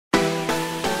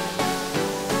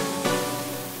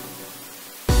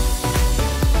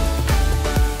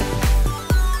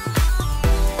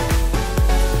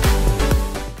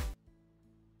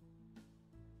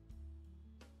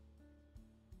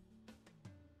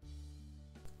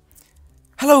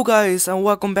Hello guys and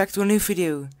welcome back to a new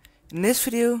video. In this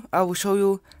video I will show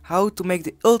you how to make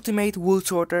the ultimate wood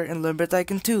sorter in Lumber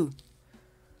Tycoon 2.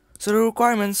 So the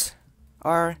requirements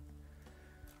are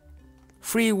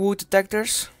 3 wood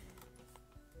detectors,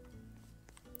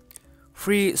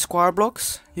 3 square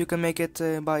blocks. You can make it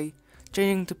by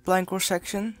changing the plank cross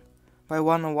section by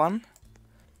 1 on 1.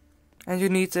 And you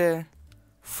need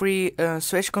 3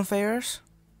 switch conveyors,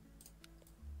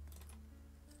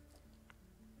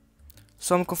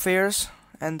 some conveyors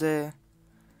and a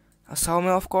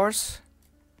sawmill, of course,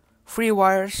 3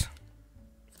 wires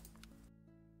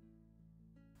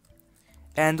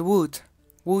and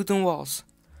wooden walls.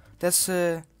 That's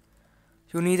you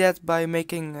need that by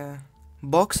making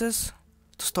boxes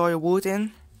to store your wood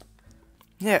in.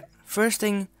 Yeah, first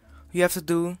thing you have to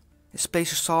do is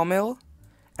place your sawmill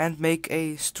and make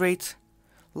a straight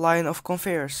line of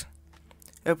conveyors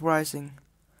uprising.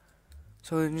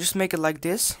 So you just make it like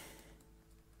this.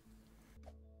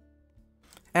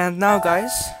 And now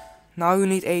guys, now you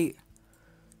need a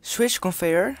switch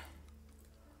conveyor.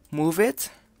 Move it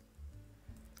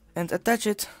and attach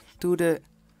it to the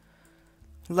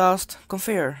last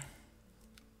conveyor.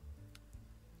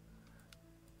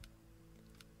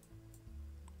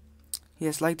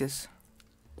 Yes, like this.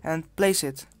 And place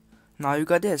it. Now you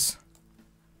got this.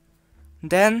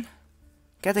 Then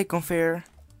get a conveyor,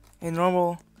 a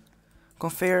normal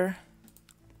conveyor,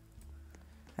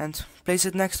 and place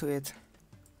it next to it.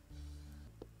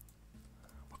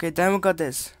 Okay, then we got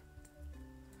this.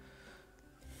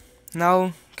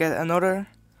 Now get another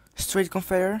straight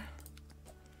conveyor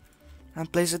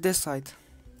and place it this side.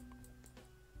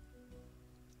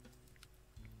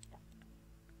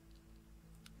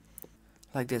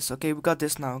 Like this. Okay, we got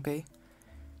this now, okay?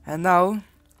 And now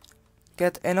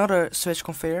get another switch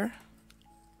conveyor.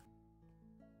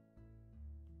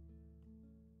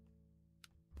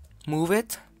 Move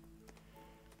it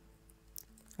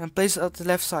and place it at the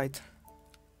left side.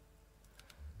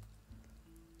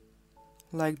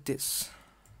 Like this.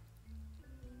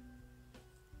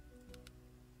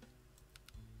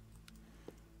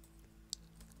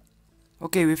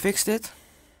 Okay, we fixed it.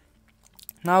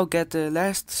 Now get the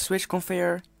last switch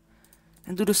conveyor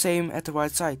and do the same at the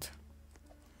right side.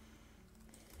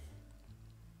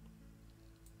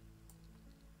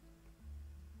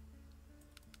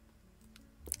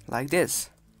 Like this.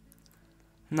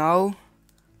 Now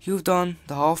you've done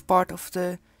the half part of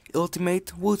the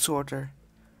ultimate wood sorter.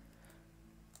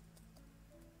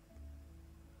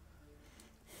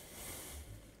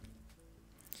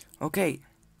 Okay,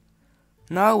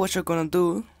 now what you're gonna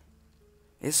do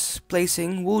is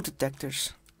placing wood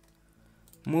detectors.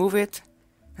 Move it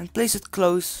and place it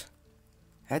close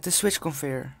at the switch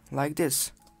conveyor, like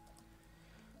this.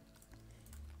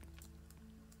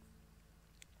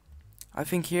 I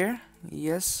think here,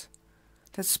 yes,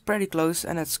 that's pretty close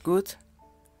and that's good.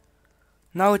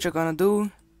 Now what you're gonna do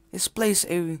is place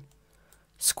a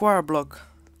square block,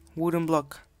 wooden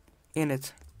block, in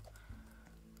it.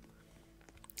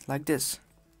 Like this.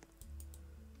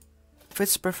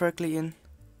 Fits perfectly in.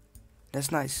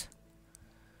 That's nice.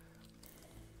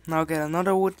 Now get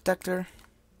another wood detector.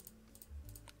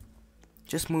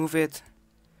 Just move it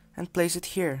and place it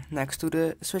here next to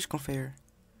the switch conveyor.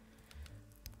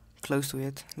 Close to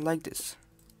it, like this.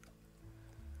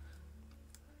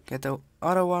 Get the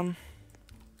other one.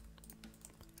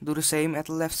 Do the same at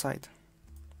the left side.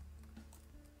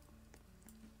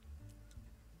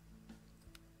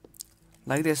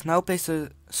 Like this. Now place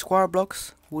the square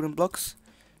blocks, wooden blocks,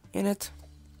 in it.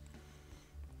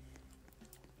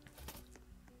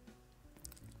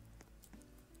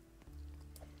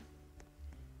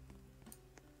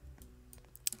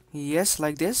 Yes,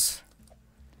 like this.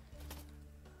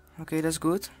 Okay, that's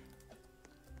good.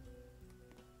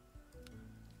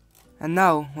 And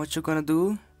now what you're gonna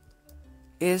do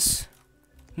is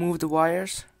move the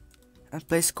wires and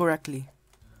place correctly.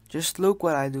 Just look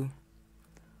what I do.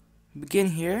 Begin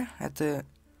here at the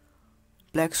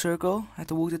black circle at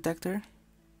the wood detector.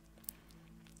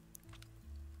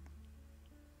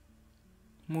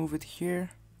 Move it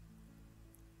here.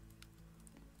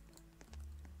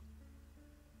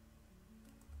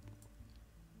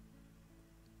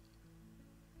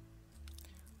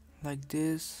 Like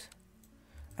this.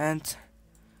 And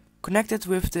connect it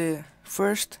with the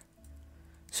first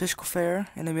switch conveyor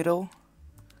in the middle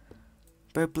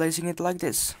by placing it like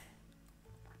this.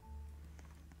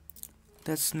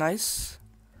 That's nice.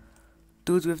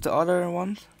 Do it with the other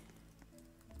one.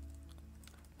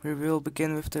 We will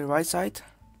begin with the right side.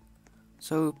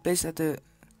 So place at the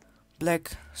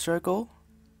black circle.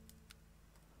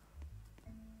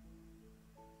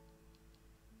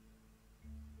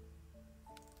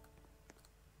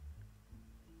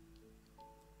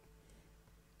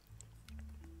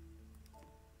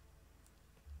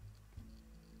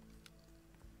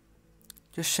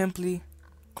 just simply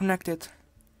connect it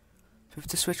with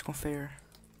the switch conveyor.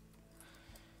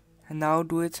 And now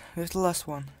do it with the last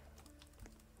one.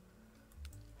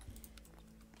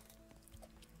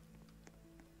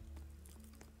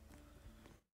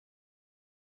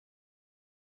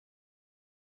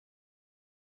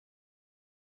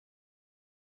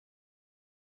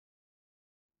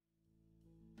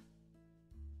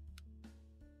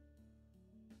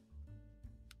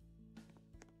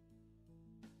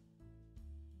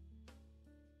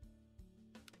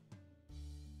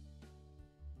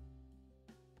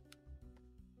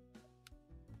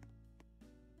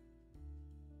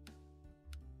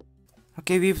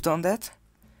 Okay, we've done that.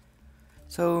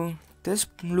 So this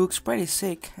looks pretty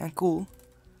sick and cool,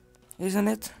 isn't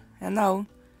it? And now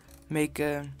make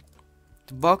the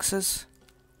boxes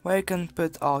where you can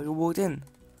put all your wood in.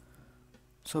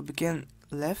 So begin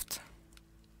left,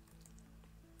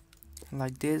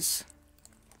 like this.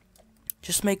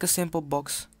 Just make a simple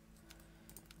box.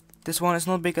 This one is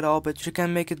not big at all, but you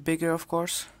can make it bigger, of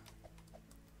course.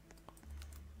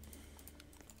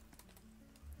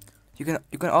 You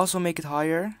can also make it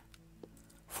higher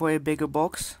for a bigger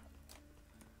box.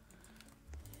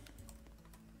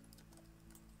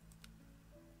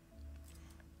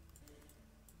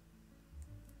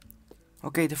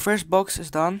 Okay, the first box is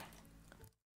done.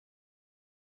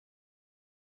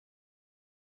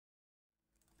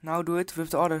 Now do it with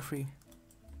the other three.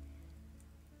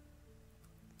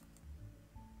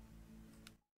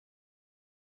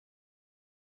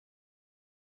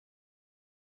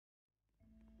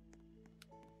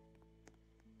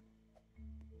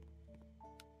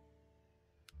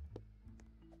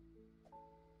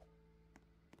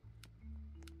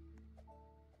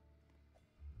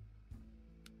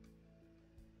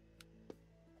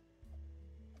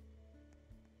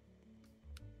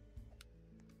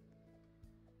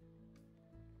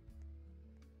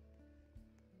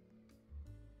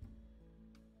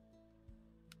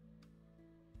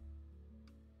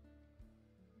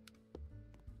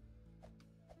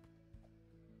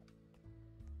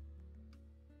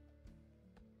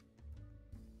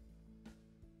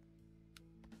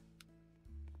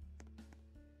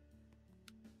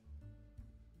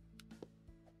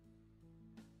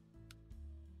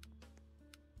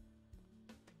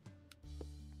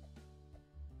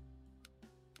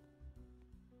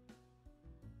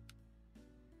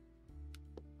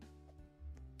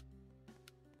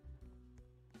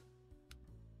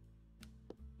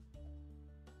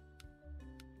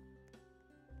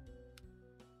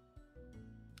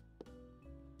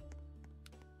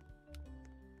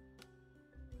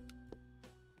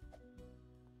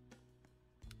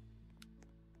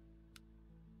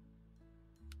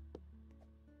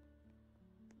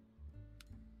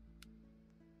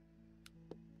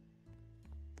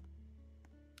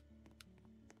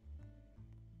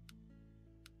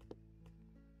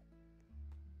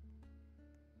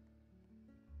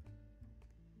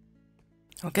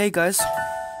 Okay guys,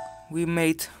 we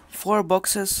made 4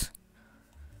 boxes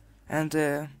and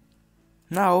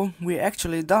now we're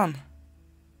actually done.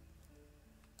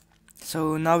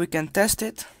 So now we can test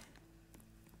it.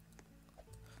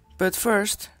 But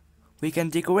first we can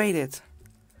decorate it,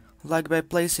 like by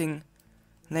placing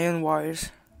neon wires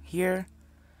here.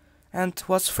 And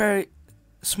what's very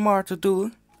smart to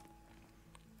do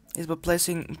is by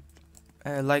placing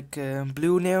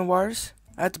blue neon wires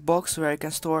at the box where I can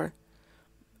store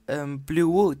blue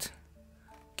wood,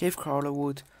 cave crawler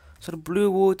wood. So the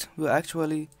blue wood will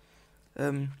actually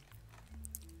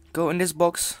go in this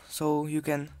box, so you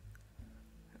can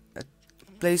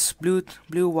place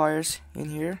blue wires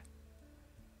in here.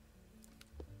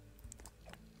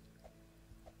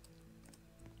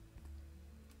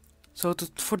 So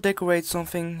for decorate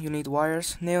something you need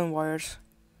wires, neon wires.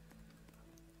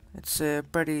 It's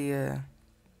pretty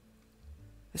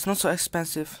it's not so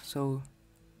expensive, so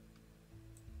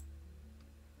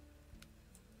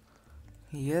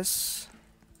yes.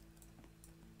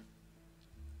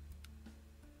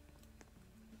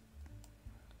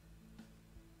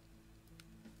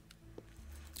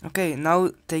 Okay,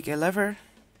 now take a lever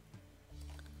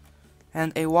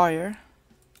and a wire.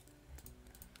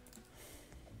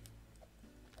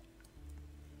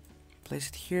 Place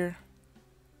it here.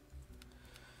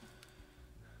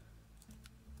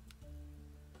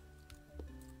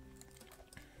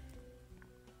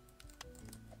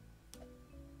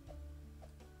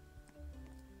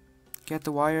 Get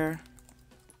the wire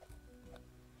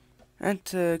and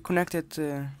connect it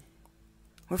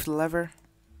with the lever.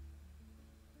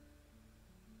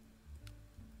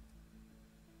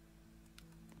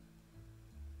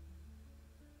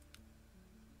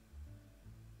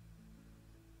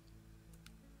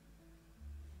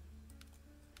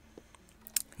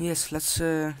 Yes, let's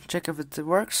check if it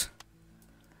works.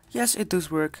 Yes, it does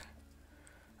work.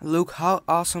 Look how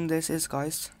awesome this is,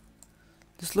 guys.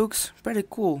 This looks pretty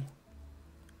cool.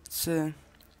 It's yeah,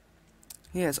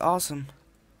 it's awesome.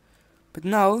 But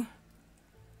now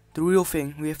the real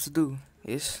thing we have to do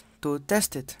is to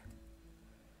test it.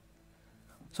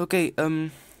 So okay,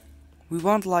 we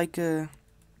want like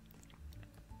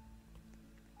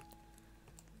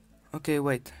okay,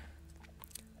 wait.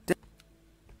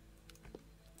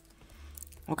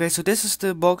 Okay, so this is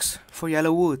the box for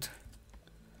yellow wood.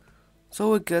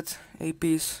 So we get a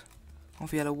piece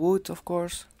of yellow wood, of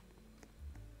course.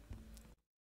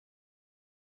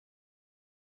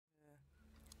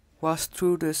 Was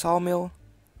through the sawmill,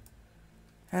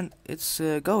 and it's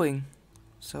going.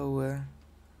 So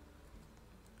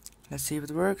let's see if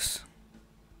it works.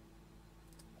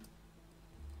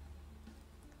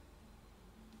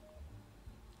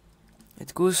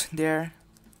 It goes there,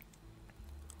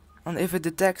 and if it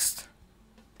detects,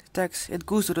 it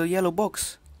goes to the yellow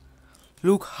box.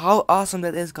 Look how awesome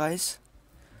that is, guys.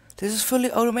 This is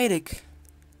fully automatic.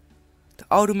 The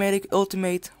automatic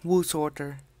ultimate wood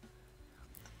sorter.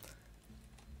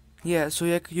 Yeah, so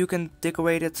you can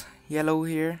decorate it yellow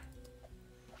here.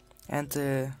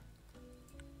 And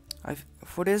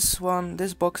for this one,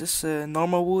 this box is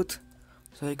normal wood.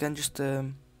 So you can just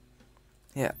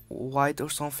yeah, white or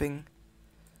something.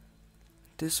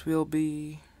 This will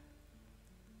be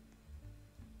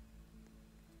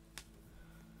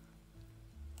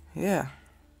yeah.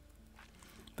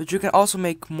 But you can also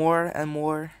make more and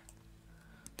more.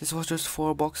 This was just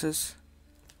 4 boxes.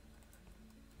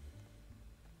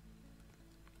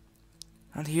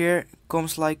 And here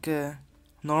comes like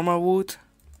normal wood.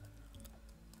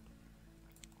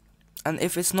 And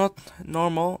if it's not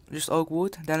normal, just oak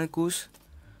wood, then it goes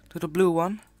to the blue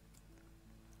one.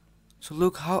 So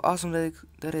look how awesome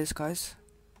that is, guys.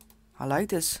 I like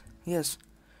this, yes.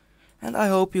 And I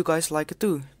hope you guys like it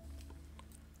too.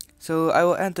 So I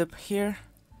will end up here.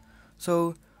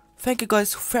 So thank you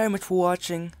guys very much for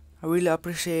watching. I really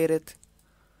appreciate it.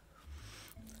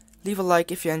 Leave a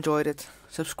like if you enjoyed it.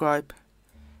 Subscribe.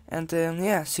 And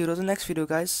yeah, see you on the next video,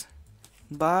 guys.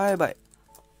 Bye bye.